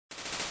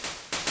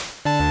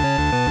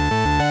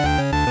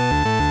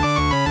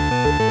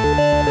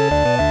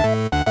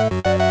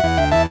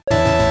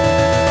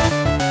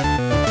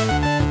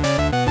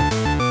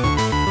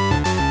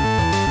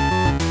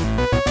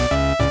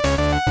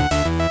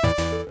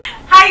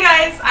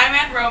guys, I'm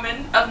Aunt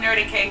Roman of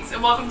Nerdy Cakes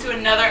and welcome to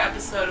another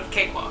episode of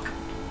Cakewalk.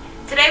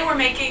 Today we're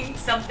making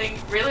something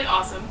really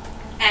awesome,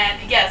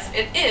 and yes,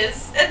 it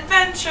is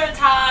adventure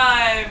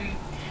time!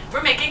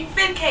 We're making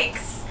fin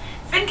cakes.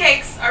 Fin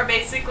cakes are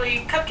basically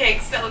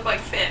cupcakes that look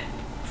like Finn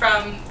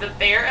from the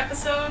bear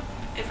episode,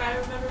 if I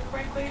remember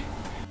correctly.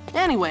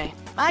 Anyway,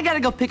 I gotta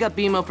go pick up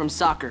Bimo from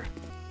soccer.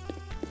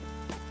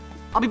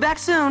 I'll be back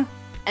soon.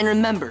 And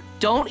remember,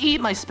 don't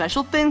eat my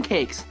special fin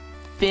cakes.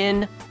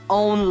 Fin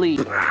only.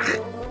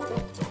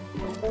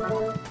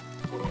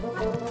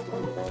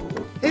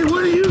 Hey,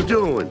 what are you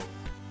doing?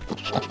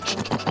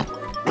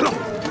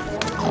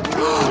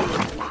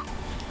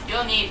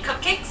 You'll need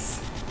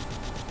cupcakes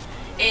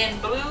in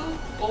blue,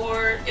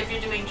 or if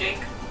you're doing Jake,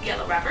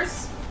 yellow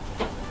wrappers.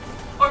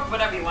 Or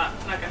whatever you want.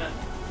 I'm not gonna,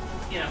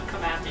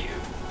 come after you.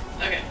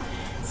 Okay.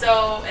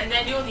 So, and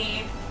then you'll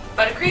need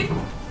buttercream.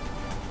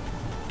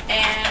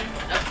 And,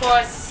 of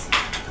course,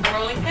 a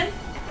rolling pin.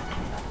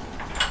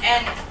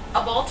 And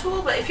a ball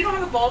tool, but if you don't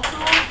have a ball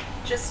tool,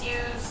 just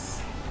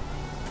use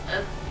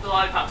the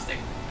lollipop stick.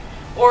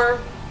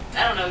 Or,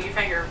 I don't know, your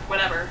finger,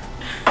 whatever.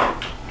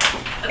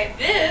 Okay,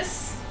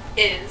 this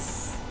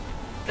is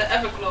the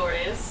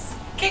ever-glorious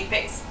cake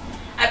paste.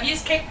 I've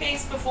used cake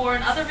paste before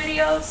in other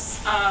videos,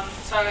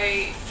 so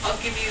I'll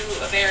give you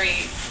a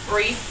very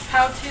brief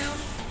how-to,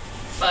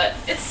 but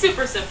it's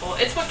super simple.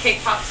 It's what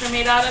cake pops are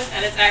made out of,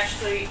 and it's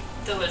actually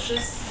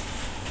delicious.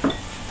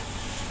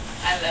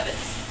 I love it.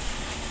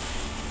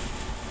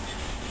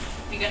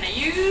 You're gonna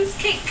use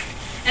cake.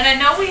 And I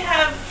know we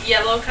have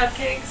yellow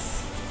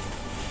cupcakes,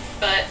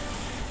 but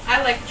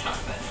I like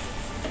chocolate.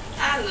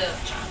 I love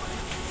chocolate.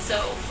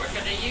 So we're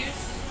gonna use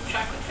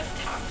chocolate chip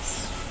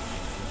tops.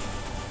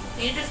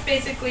 You're just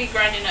basically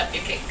grinding up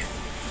your cake.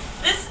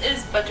 This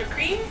is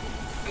buttercream.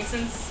 And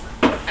since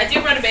I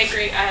do run a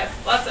bakery, I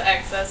have lots of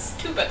access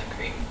to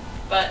buttercream.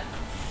 But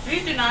if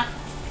you do not,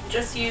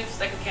 just use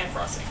like a canned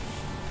frosting.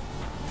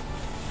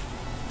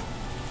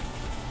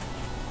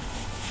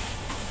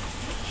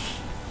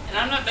 And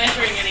I'm not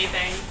measuring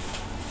anything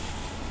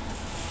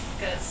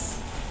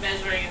because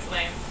measuring is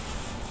lame.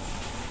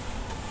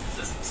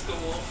 This is from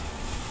school.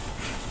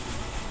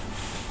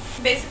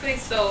 Basically,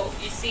 so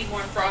you see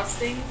more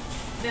frosting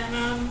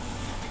than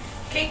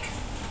cake.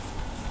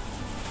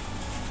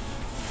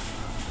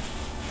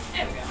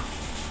 There we go.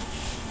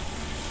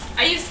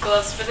 I used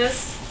gloves for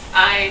this.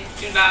 I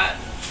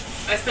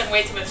spent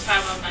way too much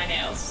time on my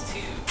nails to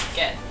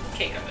get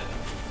cake of it.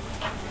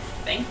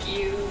 Thank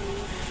you.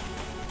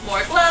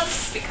 More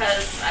gloves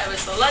because I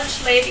was a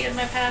lunch lady in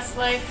my past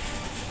life.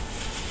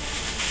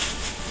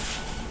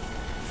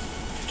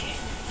 Okay,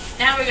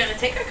 now we're gonna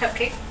take our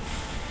cupcake.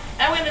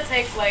 I'm gonna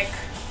take like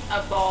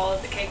a ball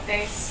of the cake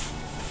base.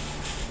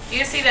 You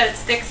can see that it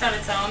sticks on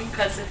its own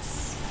because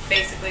it's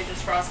basically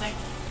just frosting.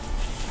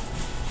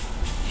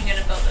 You're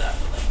gonna build it up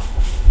a little.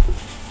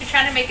 You're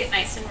trying to make it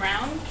nice and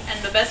round,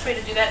 and the best way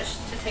to do that is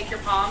to take your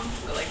palm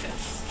and go like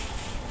this.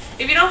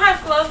 If you don't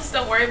have gloves,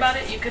 don't worry about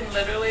it. You can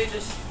literally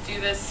just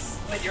do this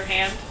with your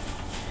hand.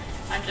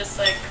 I'm just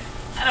like,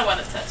 I don't want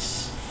to touch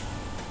stuff.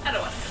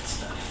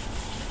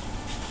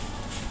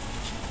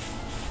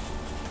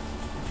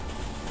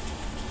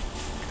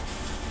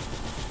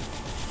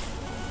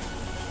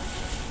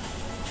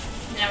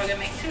 Now we're gonna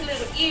make two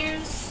little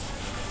ears.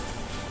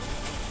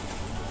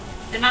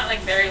 They're not like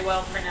very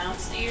well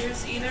pronounced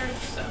ears either,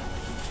 so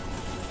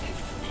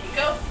there you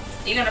go.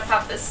 You're gonna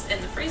pop this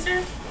in the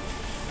freezer.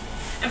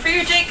 And for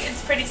your Jake,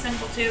 it's pretty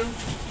simple too.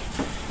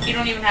 You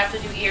don't even have to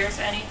do ears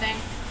or anything.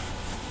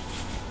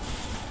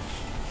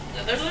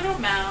 Another little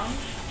mound,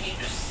 and you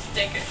just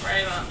stick it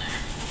right on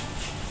there.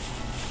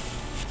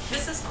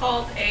 This is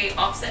called a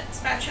offset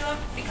spatula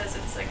because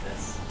it's like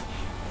this.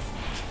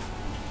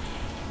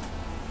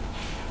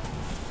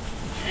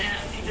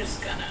 And you're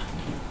just gonna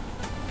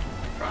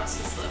frost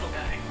this little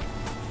guy.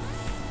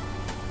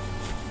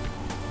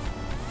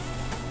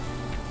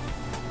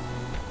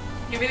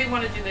 You really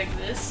want to do like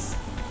this?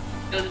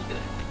 You'll just do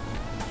it.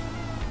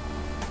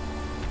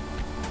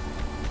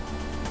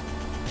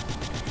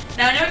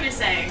 Now I know what you're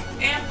saying,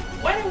 and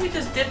why don't we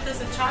just dip this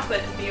in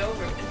chocolate and be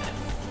over with it?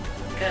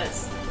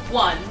 Because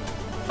 1,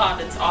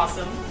 fondant's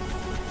awesome,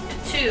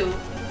 and 2,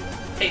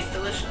 tastes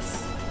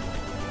delicious.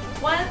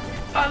 What?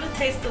 Fondant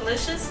tastes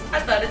delicious?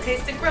 I thought it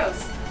tasted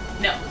gross.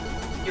 No,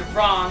 you're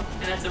wrong,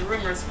 and that's a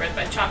rumor spread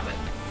by chocolate.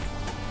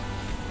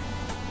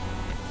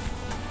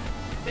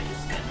 We're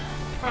just gonna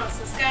frost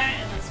this guy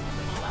and then smooth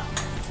them all out.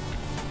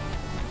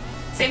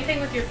 Same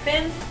thing with your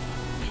fin.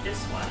 You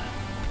just wanna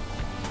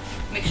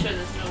make sure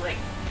there's no like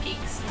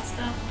peaks and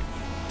stuff.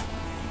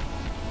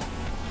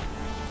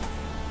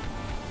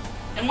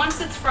 And once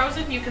it's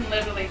frozen, you can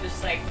literally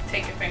just like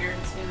take your finger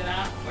and smooth it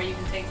out, or you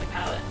can take the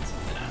palette and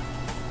smooth it out.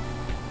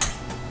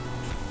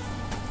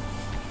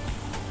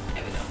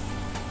 There we go.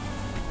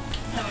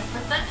 Now we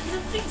put that in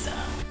the freezer.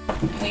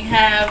 And we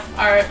have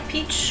our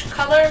peach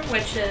color,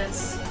 which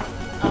is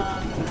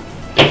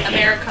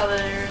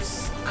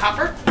AmeriColor's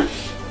copper.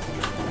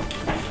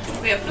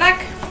 We have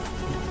black.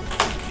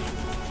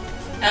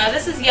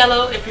 This is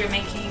yellow if you're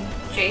making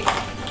Jake.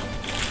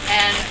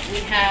 And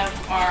we have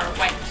our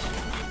white.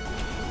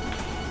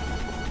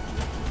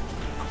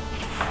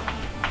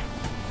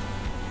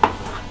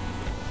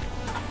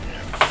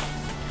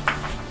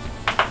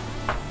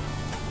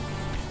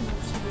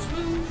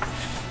 Smooth.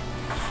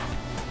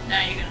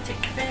 Now you're gonna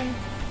take your fin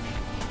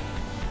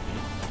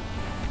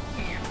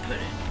and put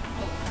it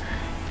over.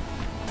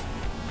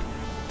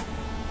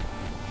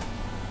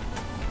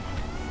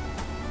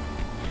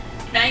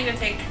 Now you're gonna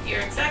take your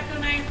X-Acto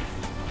knife,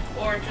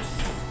 or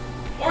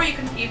you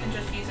can even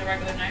just use a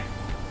regular knife.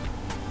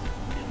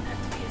 It doesn't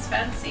have to be as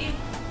fancy.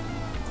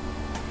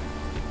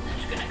 I'm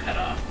just gonna cut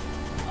off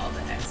all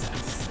the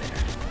excess there.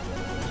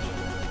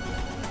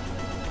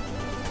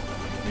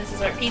 This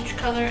is our peach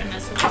color, and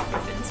this will be for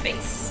Finn's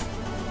face.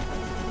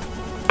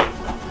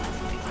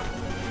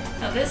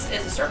 Now this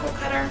is a circle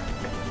cutter.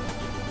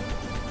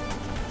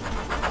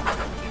 I'm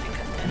gonna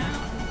cut that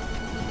out.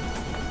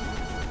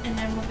 And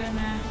then we're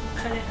gonna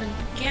cut it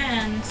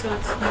again so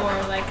it's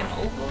more like an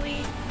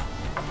ovally.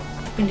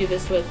 You can do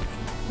this with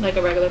like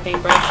a regular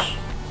paintbrush.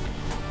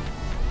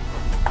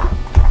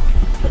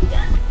 Put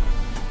that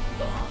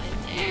ball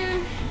in there.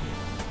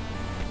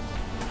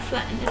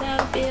 Flatten it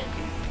out a bit.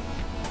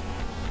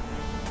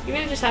 You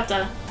really just have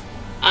to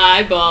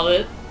eyeball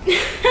it.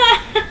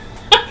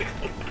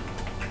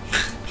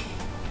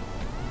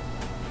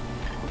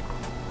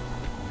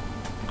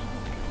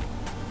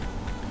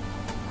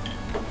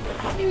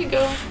 Here we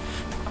go.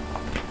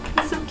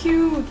 It's so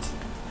cute.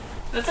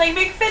 That's how you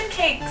make fin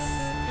cakes.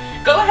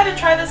 Go ahead and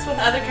try this with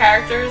other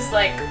characters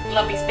like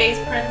Lumpy Space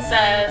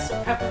Princess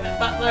or Peppermint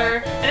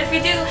Butler. And if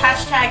you do,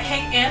 hashtag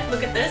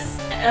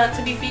 #HangAntLookAtThis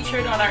to be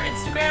featured on our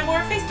Instagram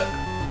or Facebook.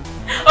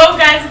 Oh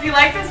guys, if you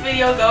like this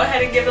video, go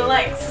ahead and give it a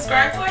like.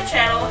 Subscribe to our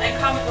channel and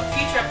comment what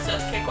future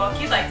episodes of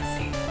Cakewalk you'd like to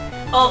see.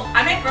 Well,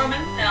 I'm Aunt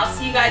Roman, and I'll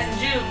see you guys in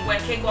June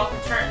when Cakewalk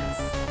returns.